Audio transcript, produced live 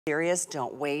Serious,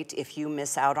 don't wait. If you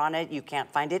miss out on it, you can't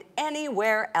find it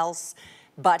anywhere else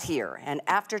but here. And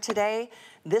after today,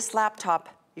 this laptop,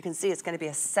 you can see it's going to be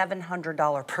a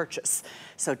 $700 purchase.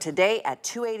 So today at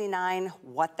 $289,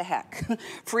 what the heck?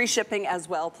 Free shipping as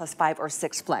well, plus 5 or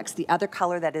 6 flex. The other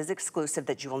color that is exclusive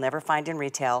that you will never find in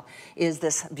retail is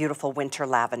this beautiful winter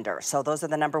lavender. So those are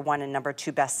the #1 and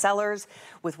 #2 best sellers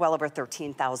with well over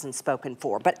 13,000 spoken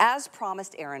for. But as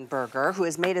promised, Aaron Berger, who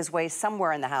has made his way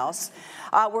somewhere in the house,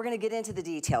 we're going to get into the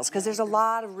details because there's a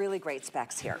lot of really great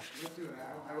specs here.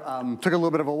 Took a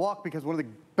little bit of a walk because one of the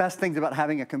best things about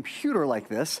having a computer like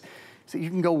this is that you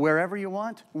can go wherever you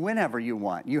want, whenever you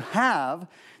want. You have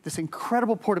this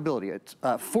incredible portability. It's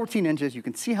 14 inches. You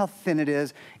can see how thin it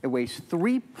is. It weighs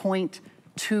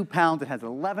 3.2 pounds. It has an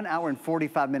 11-hour and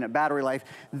 45-minute battery life.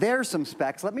 There's some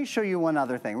specs. Let me show you one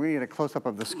other thing. We're going to get a close-up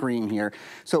of the screen here.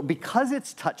 So because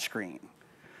it's touchscreen,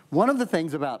 one of the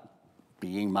things about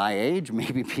being my age,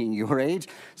 maybe being your age,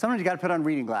 sometimes you got to put on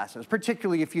reading glasses,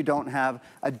 particularly if you don't have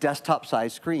a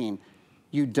desktop-sized screen.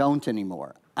 You don't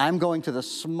anymore. I'm going to the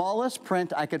smallest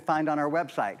print I could find on our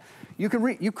website. You can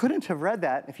read. You couldn't have read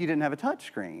that if you didn't have a touch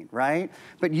screen, right?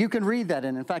 But you can read that,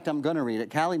 and in fact, I'm going to read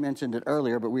it. Callie mentioned it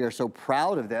earlier, but we are so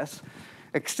proud of this.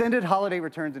 Extended holiday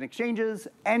returns and exchanges.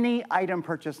 Any item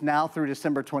purchased now through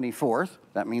December 24th,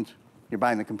 that means you're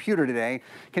buying the computer today,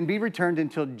 can be returned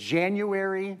until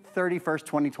January 31st,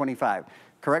 2025.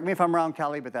 Correct me if I'm wrong,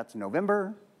 Callie, but that's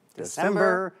November,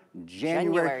 December,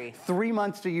 January. 3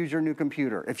 months to use your new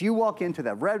computer. If you walk into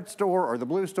the red store or the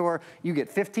blue store, you get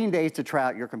 15 days to try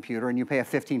out your computer and you pay a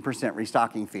 15%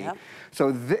 restocking fee. Yep.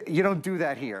 So you don't do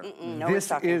that here. No this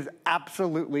restocking. is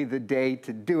absolutely the day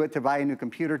to do it, to buy a new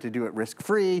computer, to do it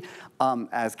risk-free.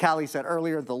 As Callie said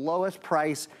earlier, the lowest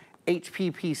price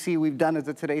HP PC we've done as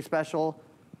a Today Special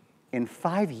in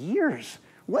 5 years.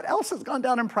 What else has gone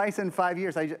down in price in 5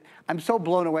 years? I'm so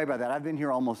blown away by that. I've been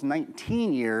here almost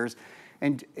 19 years,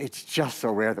 and it's just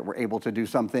so rare that we're able to do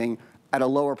something at a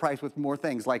lower price with more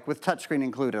things, like with touchscreen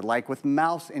included, like with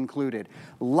mouse included,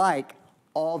 like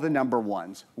all the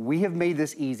 #1s. We have made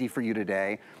this easy for you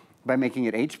today by making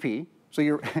it HP. So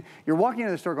you're walking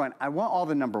into the store going, I want all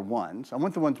the #1s. I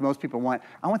want the ones most people want.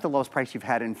 I want the lowest price you've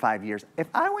had in 5 years. If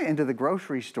I went into the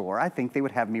grocery store, I think they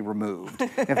would have me removed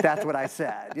if that's what I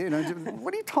said. You know,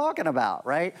 what are you talking about,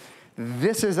 right?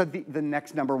 This is the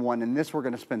next #1, and this we're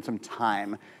going to spend some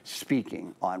time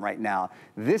speaking on right now.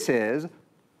 This is,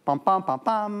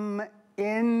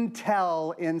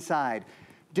 Intel inside.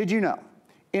 Did you know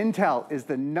Intel is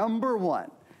the number one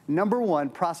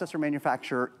processor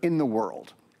manufacturer in the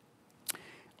world?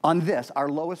 On this, our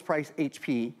lowest price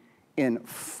HP in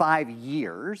 5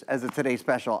 years as a Today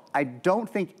Special, I don't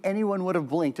think anyone would have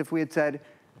blinked if we had said,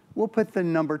 we'll put the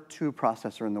 #2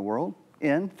 processor in the world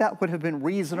in. That would have been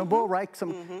reasonable, right?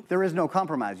 There is no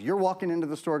compromise. You're walking into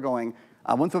the store going,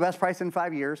 I want the best price in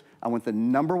 5 years. I want the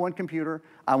 #1 computer.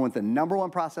 I want the #1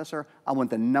 processor. I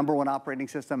want the #1 operating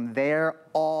system. They're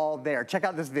all there. Check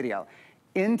out this video.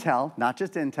 Intel, not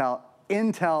just Intel,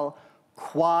 Intel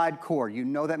quad core. You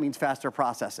know that means faster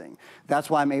processing. That's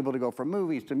why I'm able to go from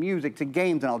movies to music to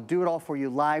games, and I'll do it all for you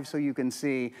live so you can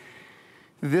see.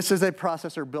 This is a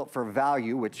processor built for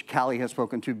value, which Callie has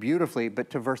spoken to beautifully,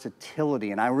 but to versatility,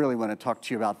 and I really want to talk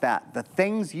to you about that. The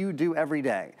things you do every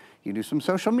day. You do some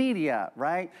social media,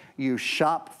 right? You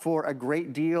shop for a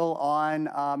great deal on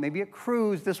maybe a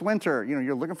cruise this winter. You know,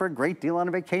 you're looking for a great deal on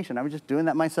a vacation. I was just doing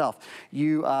that myself.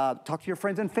 You talk to your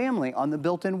friends and family on the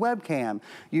built-in webcam.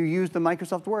 You use the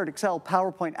Microsoft Word, Excel,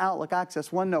 PowerPoint, Outlook, Access,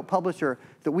 OneNote, Publisher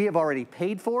that we have already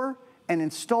paid for and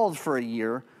installed for a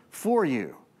year for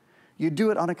you. You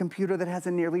do it on a computer that has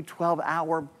a nearly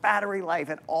 12-hour battery life,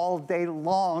 an all-day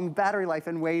long battery life,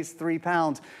 and weighs 3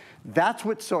 pounds. That's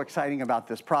what's so exciting about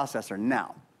this processor.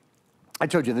 Now, I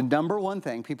told you the #1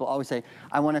 thing, people always say,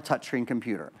 I want a touchscreen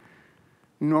computer.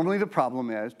 Normally the problem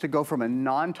is to go from a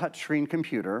non-touchscreen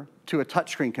computer to a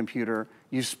touchscreen computer,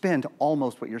 you spend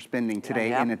almost what you're spending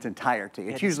today in its entirety.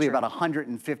 It's usually about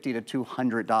 $150 to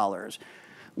 $200.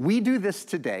 We do this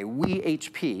today, we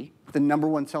HP, the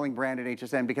 #1 selling brand at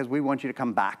HSN, because we want you to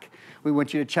come back. We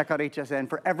want you to check out HSN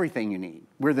for everything you need.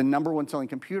 We're the #1 selling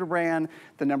computer brand,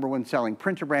 the #1 selling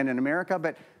printer brand in America,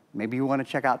 but maybe you want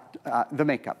to check out the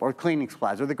makeup or cleaning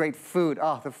supplies or the great food.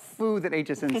 Oh, the food that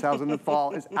HSN sells in the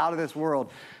fall is out of this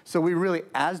world. So we really,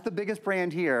 as the biggest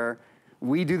brand here,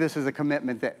 we do this as a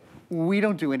commitment that we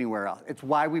don't do anywhere else. It's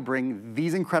why we bring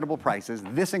these incredible prices,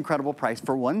 this incredible price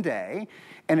for one day,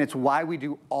 and it's why we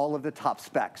do all of the top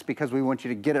specs, because we want you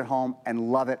to get it home and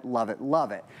love it, love it,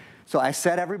 love it. So I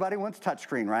said everybody wants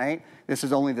touchscreen, right? This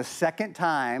is only the second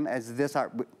time as this,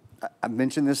 I've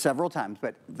mentioned this several times,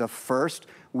 but the first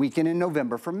weekend in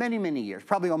November for many, many years,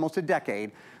 probably almost a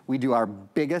decade, we do our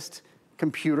biggest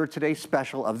Computer Today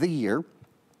special of the year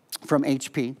from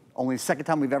HP. Only the second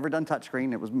time we've ever done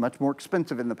touchscreen. It was much more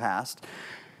expensive in the past.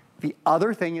 The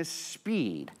other thing is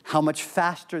speed, how much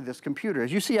faster this computer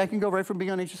is. You see, I can go right from being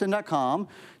on hsn.com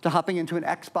to hopping into an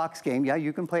Xbox game. Yeah,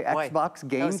 you can play Xbox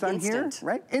games on here,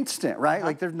 right? Instant, right?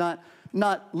 Like there's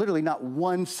literally not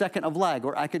 1 second of lag.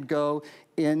 Or I could go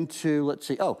into, let's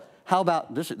see, oh, how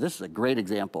about, this is a great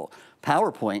example.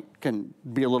 PowerPoint can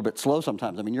be a little bit slow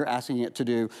sometimes. I mean, you're asking it to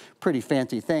do pretty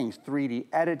fancy things, 3D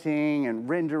editing and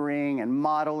rendering and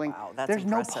modeling. Wow, that's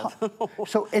impressive.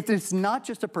 So it's not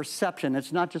just a perception.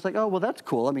 It's not just like, oh, well, that's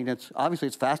cool. I mean, obviously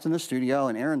it's fast in the studio,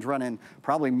 and Aaron's running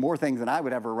probably more things than I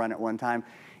would ever run at one time.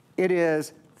 It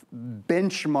is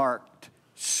benchmarked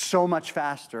so much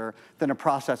faster than a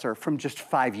processor from just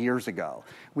 5 years ago.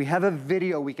 We have a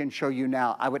video we can show you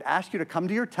now. I would ask you to come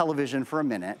to your television for a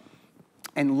minute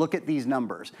and look at these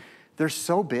numbers. They're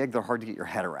so big, they're hard to get your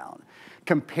head around.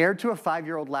 Compared to a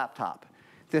 5-year-old laptop,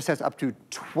 this has up to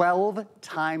 12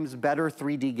 times better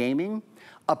 3D gaming,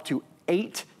 up to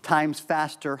 8 times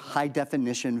faster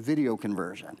high-definition video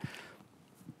conversion.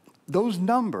 Those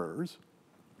numbers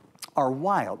are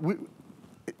wild.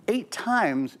 8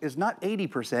 times is not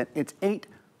 80%, it's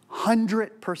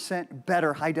 800%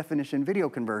 better high-definition video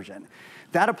conversion.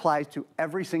 That applies to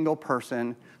every single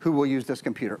person who will use this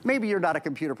computer. Maybe you're not a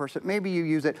computer person. Maybe you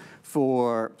use it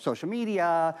for social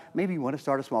media. Maybe you want to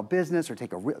start a small business or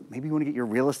maybe you want to get your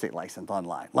real estate license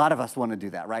online. A lot of us want to do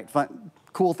that, right? Fun,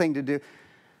 cool thing to do.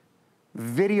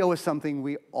 Video is something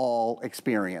we all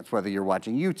experience, whether you're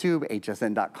watching YouTube,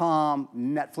 hsn.com,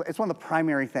 Netflix. It's one of the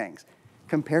primary things.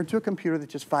 Compared to a computer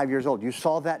that's just 5 years old, you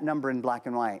saw that number in black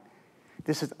and white.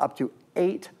 This is up to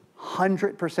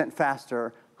 800%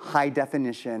 faster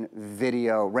high-definition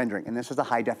video rendering, and this is a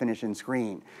high-definition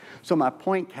screen. So my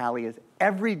point, Callie, is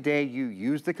every day you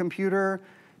use the computer,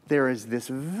 there is this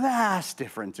vast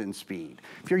difference in speed.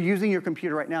 If you're using your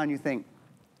computer right now and you think,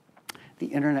 the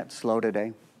internet's slow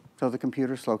today, so the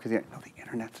computer's slow, because no, the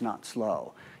internet's not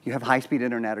slow. You have high-speed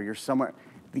internet or you're somewhere,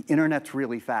 the internet's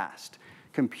really fast.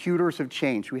 Computers have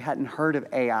changed. We hadn't heard of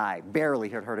AI, barely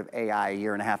had heard of AI a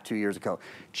year and a half, 2 years ago.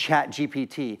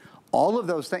 ChatGPT, all of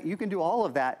those things, you can do all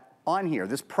of that on here.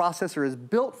 This processor is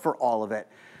built for all of it,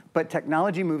 but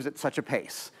technology moves at such a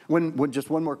pace. Just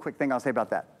one more quick thing I'll say about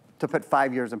that, to put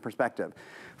 5 years in perspective.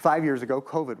 5 years ago,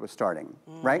 COVID was starting,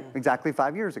 right? Exactly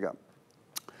 5 years ago.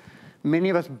 Many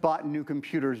of us bought new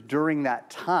computers during that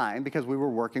time because we were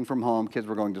working from home, kids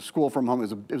were going to school from home.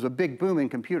 It was a big boom in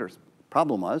computers.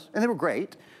 Problem was, and they were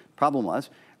great, problem was,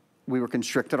 we were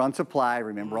constricted on supply.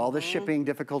 Remember all the shipping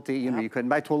difficulty, you know, you couldn't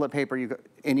buy toilet paper,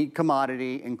 any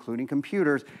commodity, including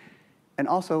computers. And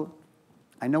also,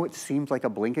 I know it seems like a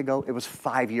blink ago, it was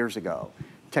 5 years ago.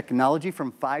 Technology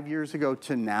from 5 years ago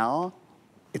to now,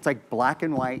 it's like black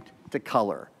and white to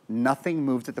color. Nothing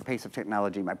moves at the pace of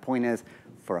technology. My point is,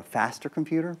 for a faster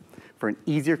computer, for an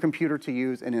easier computer to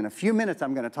use, and in a few minutes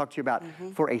I'm going to talk to you about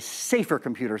for a safer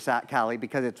computer, Callie,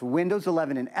 because it's Windows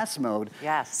 11 in S mode.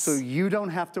 Yes. So you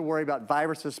don't have to worry about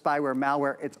viruses, spyware,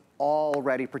 malware. It's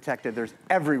already protected. There's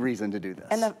every reason to do this.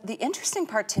 And the interesting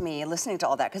part to me, listening to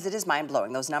all that, because it is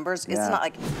mind-blowing, those numbers, it's not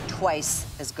like twice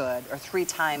as good or 3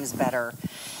 times better.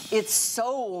 It's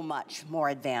so much more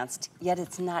advanced, yet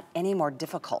it's not any more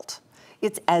difficult.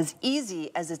 It's as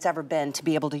easy as it's ever been to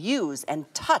be able to use and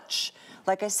touch.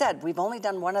 Like I said, we've only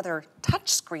done one other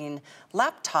touchscreen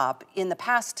laptop in the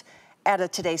past at a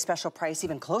Today special price,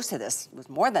 even close to this, it was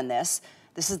more than this.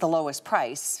 This is the lowest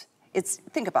price.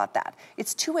 Think about that.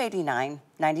 It's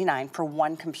 $289.99 for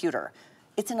one computer.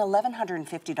 It's an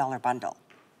 $1,150 bundle.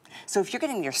 So if you're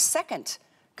getting your second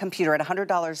computer at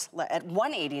 $100, at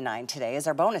 $189 today as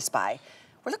our bonus buy,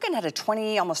 we're looking at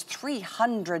a almost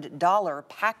 $300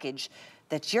 package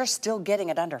that you're still getting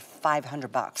at under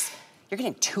 $500. You're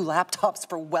getting 2 laptops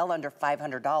for well under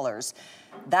 $500.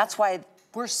 That's why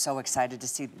we're so excited to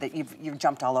see that you've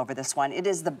jumped all over this one. It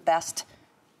is the best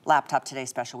laptop Today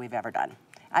special we've ever done.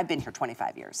 I've been here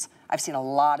 25 years. I've seen a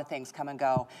lot of things come and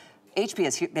go. HP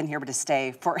has been here to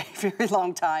stay for a very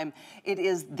long time. It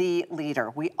is the leader.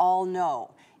 We all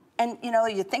know. And you know,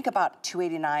 you think about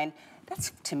 $289,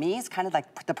 that's, to me, is kind of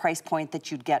like the price point that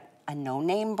you'd get a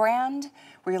no-name brand,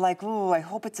 where you're like, ooh, I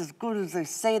hope it's as good as they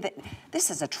say. That this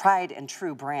is a tried and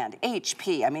true brand.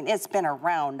 HP, I mean, it's been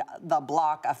around the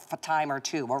block a time or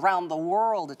two, around the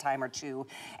world a time or two,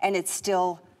 and it's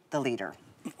still the leader.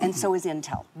 And so is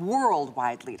Intel,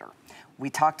 worldwide leader. We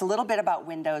talked a little bit about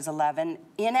Windows 11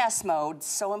 in S mode,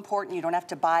 so important. You don't have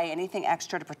to buy anything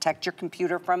extra to protect your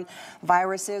computer from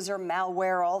viruses or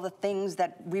malware, all the things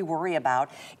that we worry about.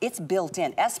 It's built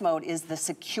in. S mode is the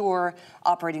secure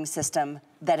operating system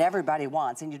that everybody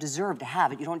wants, and you deserve to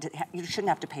have it. You shouldn't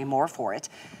have to pay more for it.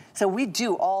 So we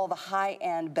do all the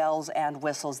high-end bells and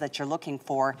whistles that you're looking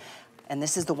for, and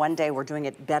this is the one day we're doing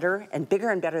it better and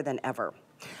bigger and better than ever.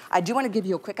 I do want to give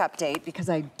you a quick update because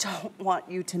I don't want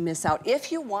you to miss out.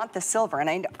 If you want the silver,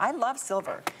 and I love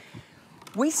silver,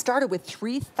 we started with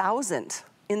 3,000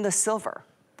 in the silver.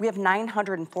 We have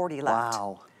 940 left.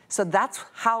 Wow. So that's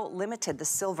how limited the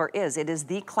silver is. It is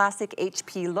the classic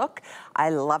HP look. I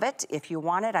love it. If you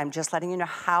want it, I'm just letting you know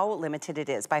how limited it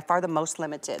is. By far the most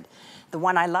limited. The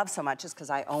one I love so much is because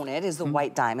I own it, is the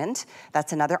white diamond.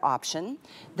 That's another option.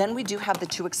 Then we do have the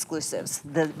two exclusives.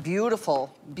 The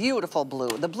beautiful, beautiful blue.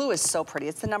 The blue is so pretty.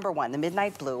 It's the #1, the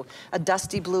midnight blue, a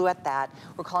dusty blue at that.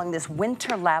 We're calling this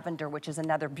winter lavender, which is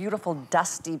another beautiful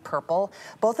dusty purple,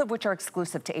 both of which are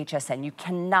exclusive to HSN.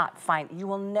 You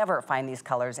will never find these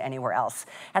colors anywhere else.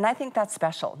 And I think that's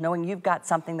special, knowing you've got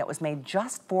something that was made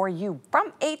just for you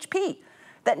from HP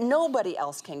that nobody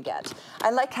else can get. I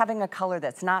like having a color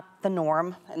that's not the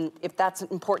norm, and if that's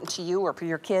important to you or for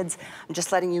your kids, I'm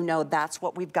just letting you know that's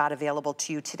what we've got available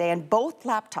to you today. And both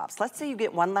laptops, let's say you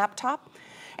get one laptop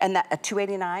and that at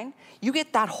 $289, you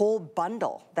get that whole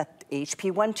bundle, that HP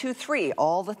 123,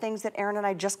 all the things that Aaron and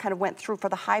I just kind of went through for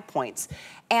the high points.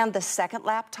 And the second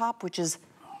laptop, which is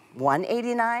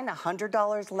 $189,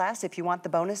 $100 less if you want the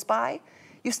bonus buy,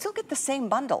 you still get the same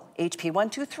bundle, HP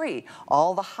 123,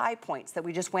 all the high points that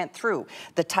we just went through,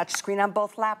 the touch screen on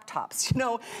both laptops. You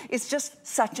know, it's just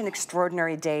such an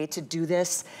extraordinary day to do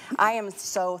this. I am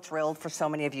so thrilled for so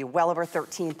many of you, well over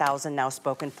 13,000 now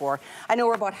spoken for. I know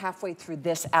we're about halfway through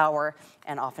this hour,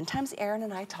 and oftentimes Aaron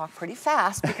and I talk pretty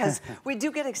fast because we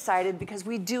do get excited because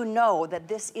we do know that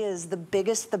this is the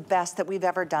biggest, the best that we've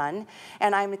ever done.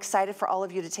 And I'm excited for all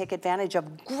of you to take advantage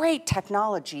of great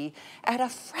technology at a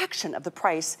fraction of the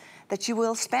price that you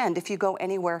will spend if you go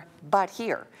anywhere but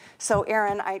here. So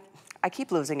Aaron, I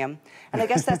keep losing him. And I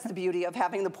guess that's the beauty of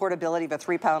having the portability of a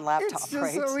 3-pound laptop, It's just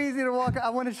right? so easy to walk.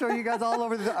 I want to show you guys all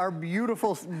over our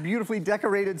beautifully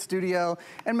decorated studio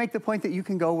and make the point that you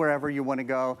can go wherever you want to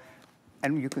go.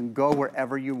 And you can go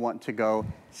wherever you want to go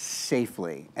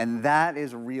safely. And that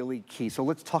is really key. So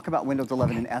let's talk about Windows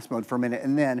 11 in S mode for a minute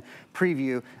and then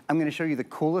preview. I'm gonna show you the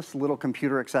coolest little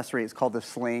computer accessory. It's called the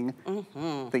Sling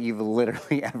that you've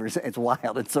literally ever seen. It's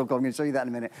wild, it's so cool. I'm gonna show you that in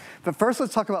a minute. But first,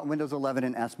 let's talk about Windows 11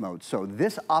 in S mode. So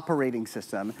this operating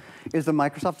system is the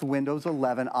Microsoft Windows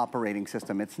 11 operating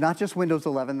system. It's not just Windows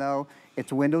 11 though,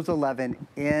 it's Windows 11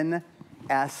 in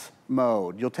S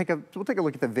mode. We'll take a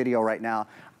look at the video right now.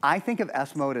 I think of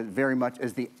S mode as very much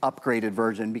as the upgraded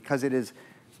version because it is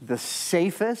the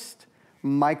safest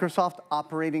Microsoft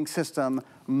operating system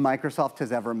Microsoft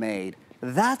has ever made.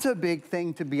 That's a big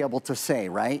thing to be able to say,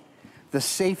 right? The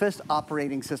safest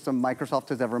operating system Microsoft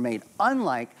has ever made.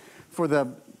 Unlike for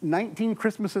the 19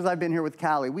 Christmases I've been here with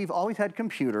Callie, we've always had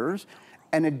computers,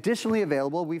 and additionally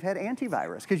available, we've had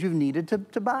antivirus because you've needed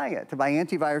to buy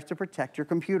antivirus to protect your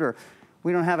computer.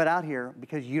 We don't have it out here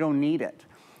because you don't need it.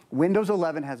 Windows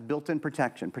 11 has built-in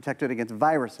protection, protected against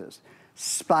viruses,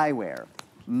 spyware,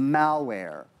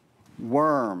 malware,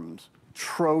 worms,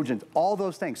 Trojans, all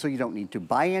those things. So you don't need to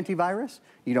buy antivirus,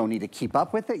 you don't need to keep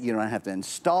up with it, you don't have to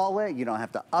install it, you don't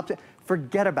have to update.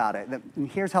 Forget about it.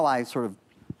 And here's how I sort of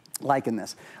liken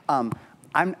this. I'm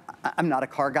not a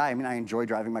car guy. I mean, I enjoy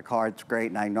driving my car, it's great,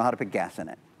 and I know how to put gas in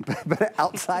it. But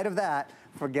outside of that,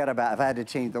 forget about it. If I had to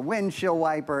change the windshield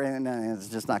wiper, and it's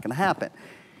just not gonna happen.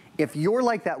 If you're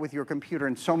like that with your computer,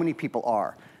 and so many people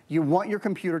are, you want your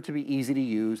computer to be easy to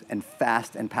use and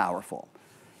fast and powerful.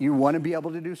 You want to be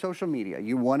able to do social media.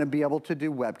 You want to be able to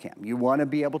do webcam. You want to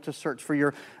be able to search for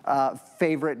your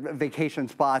favorite vacation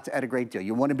spots at a great deal.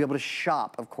 You want to be able to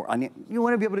shop, of course. You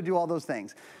want to be able to do all those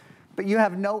things. But you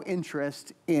have no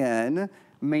interest in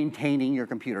maintaining your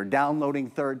computer, downloading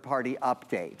third-party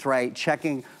updates, right?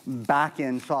 Checking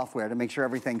back-end software to make sure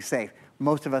everything's safe.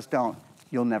 Most of us don't.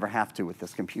 You'll never have to with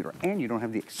this computer. And you don't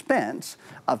have the expense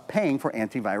of paying for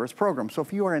antivirus programs. So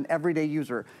if you are an everyday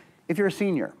user, if you're a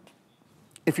senior,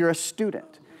 if you're a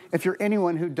student, if you're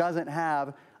anyone who doesn't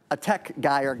have a tech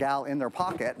guy or gal in their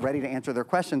pocket ready to answer their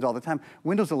questions all the time,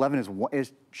 Windows 11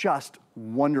 is just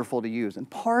wonderful to use. And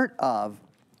part of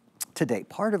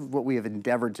what we have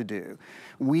endeavored to do,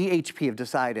 we HP have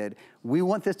decided we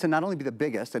want this to not only be the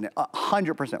biggest, and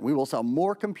 100%, we will sell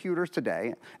more computers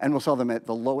today, and we'll sell them at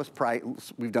the lowest price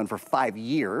we've done for 5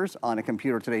 years on a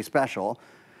Computer Today special.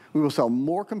 We will sell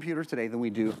more computers today than we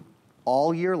do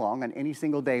all year long on any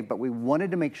single day, but we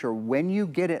wanted to make sure when you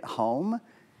get it home,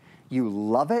 you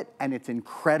love it, and it's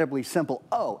incredibly simple.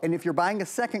 Oh, and if you're buying a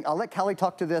second, I'll let Callie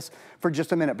talk to this for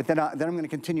just a minute, but then I'm gonna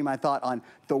continue my thought on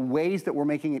the ways that we're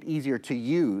making it easier to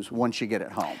use once you get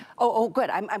it home. Oh, good.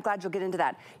 I'm glad you'll get into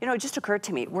that. You know, it just occurred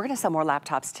to me, we're gonna sell more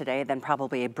laptops today than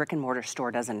probably a brick and mortar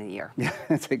store does in a year. Yeah,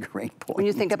 that's a great point. When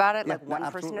you think about it, Yeah, like one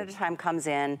person absolutely. at a time comes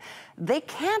in, they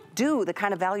can't do the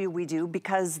kind of value we do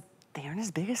because they aren't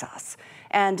as big as us.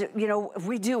 And you know,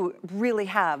 we do really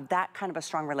have that kind of a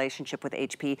strong relationship with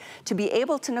HP to be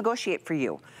able to negotiate for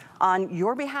you on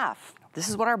your behalf. This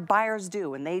is what our buyers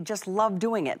do, and they just love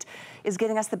doing it, is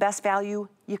getting us the best value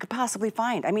you could possibly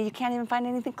find. I mean, you can't even find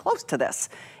anything close to this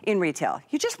in retail.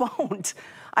 You just won't.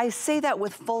 I say that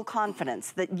with full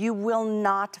confidence that you will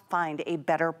not find a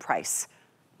better price.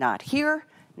 Not here,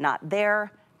 not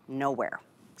there, nowhere.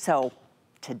 So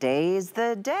today's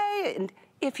the day. And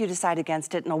if you decide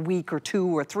against it in a week or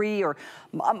 2 or 3 or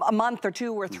a month or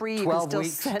 2 or 3, you can still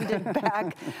weeks. send it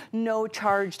back. No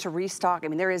charge to restock. I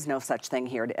mean, there is no such thing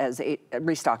here as a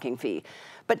restocking fee.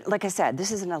 But like I said,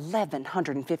 this is an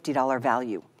 $1,150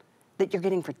 value that you're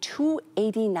getting for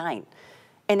 $289.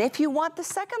 And if you want the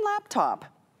second laptop,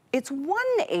 it's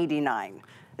 $189.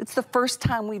 It's the first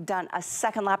time we've done a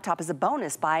second laptop as a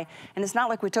bonus buy, and it's not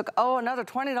like we took, oh, another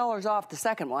 $20 off the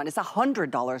second one. It's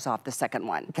 $100 off the second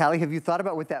one. Callie, have you thought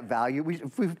about what that value,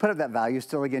 if we put up that value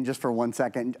still again just for 1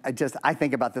 second, I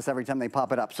think about this every time they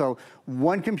pop it up. So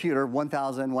one computer,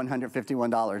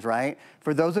 $1,151, right?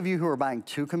 For those of you who are buying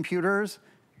 2 computers,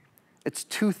 it's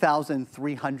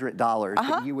 $2,300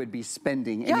 that you would be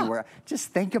spending anywhere. Just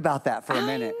think about that for a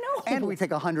minute. I know. And we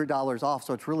take $100 off,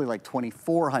 so it's really like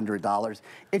 $2,400.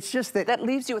 It's just that That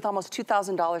leaves you with almost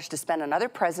 $2,000 to spend on other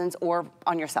presents or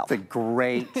on yourself. it's a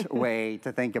great way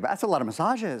to think about. That's a lot of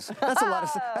massages. That's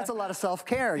a lot of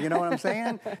self-care. You know what I'm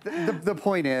saying? The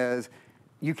point is,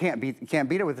 you can't beat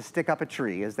it with a stick up a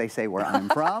tree, as they say where I'm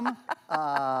from.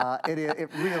 It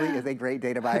really is a great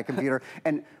day to buy a computer.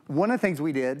 And one of the things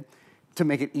we did to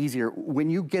make it easier, when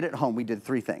you get it home, we did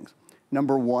 3 things.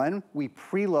 Number 1, we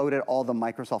preloaded all the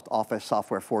Microsoft Office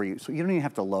software for you, so you don't even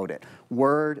have to load it.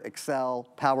 Word, Excel,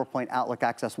 PowerPoint, Outlook,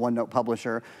 Access, OneNote,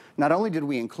 Publisher. Not only did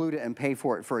we include it and pay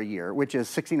for it for a year, which is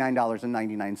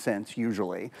 $69.99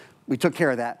 usually. We took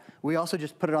care of that. We also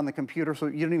just put it on the computer, so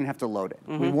you don't even have to load it.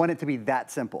 We want it to be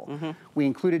that simple. We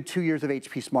included 2 years of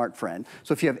HP Smart Friend.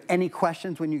 So if you have any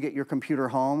questions when you get your computer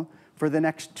home, for the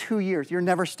next 2 years, you're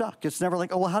never stuck. It's never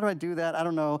like, oh, well, how do I do that? I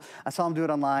don't know. I saw him do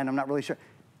it online. I'm not really sure.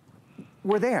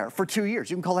 We're there for 2 years.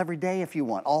 You can call every day if you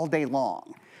want, all day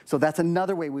long. So that's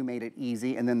another way we made it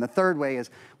easy. And then the third way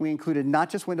is we included not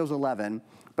just Windows 11,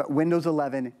 but Windows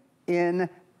 11 in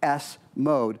S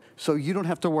mode. So you don't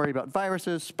have to worry about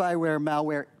viruses, spyware,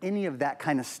 malware, any of that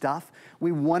kind of stuff.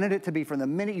 We wanted it to be, from the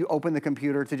minute you open the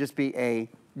computer, to just be a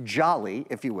jolly,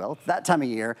 if you will, that time of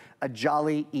year, a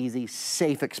jolly, easy,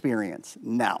 safe experience.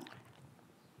 Now,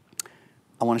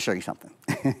 I want to show you something.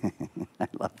 I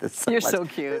love this so You're much. so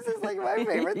cute. This is like my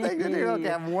favorite thing to do.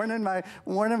 Okay, I'm warning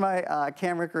my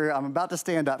camera crew. I'm about to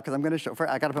stand up because I'm going to show.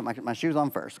 I got to put my shoes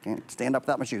on first. Can't stand up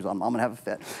without my shoes on. I'm going to have a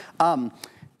fit.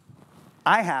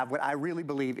 I have what I really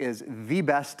believe is the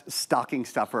best stocking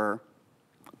stuffer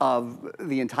of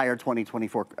the entire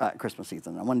 2024 Christmas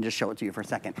season. I want to just show it to you for a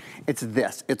second. It's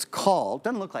this. It's called,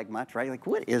 doesn't look like much, right? Like,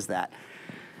 what is that?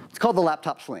 It's called the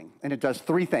Laptop Sling, and it does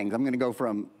 3 things. I'm going to go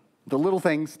from the little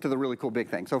things to the really cool big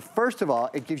things. So first of all,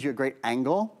 it gives you a great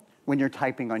angle when you're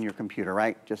typing on your computer,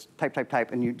 right? Just type, type,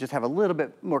 type, and you just have a little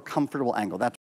bit more comfortable angle. That's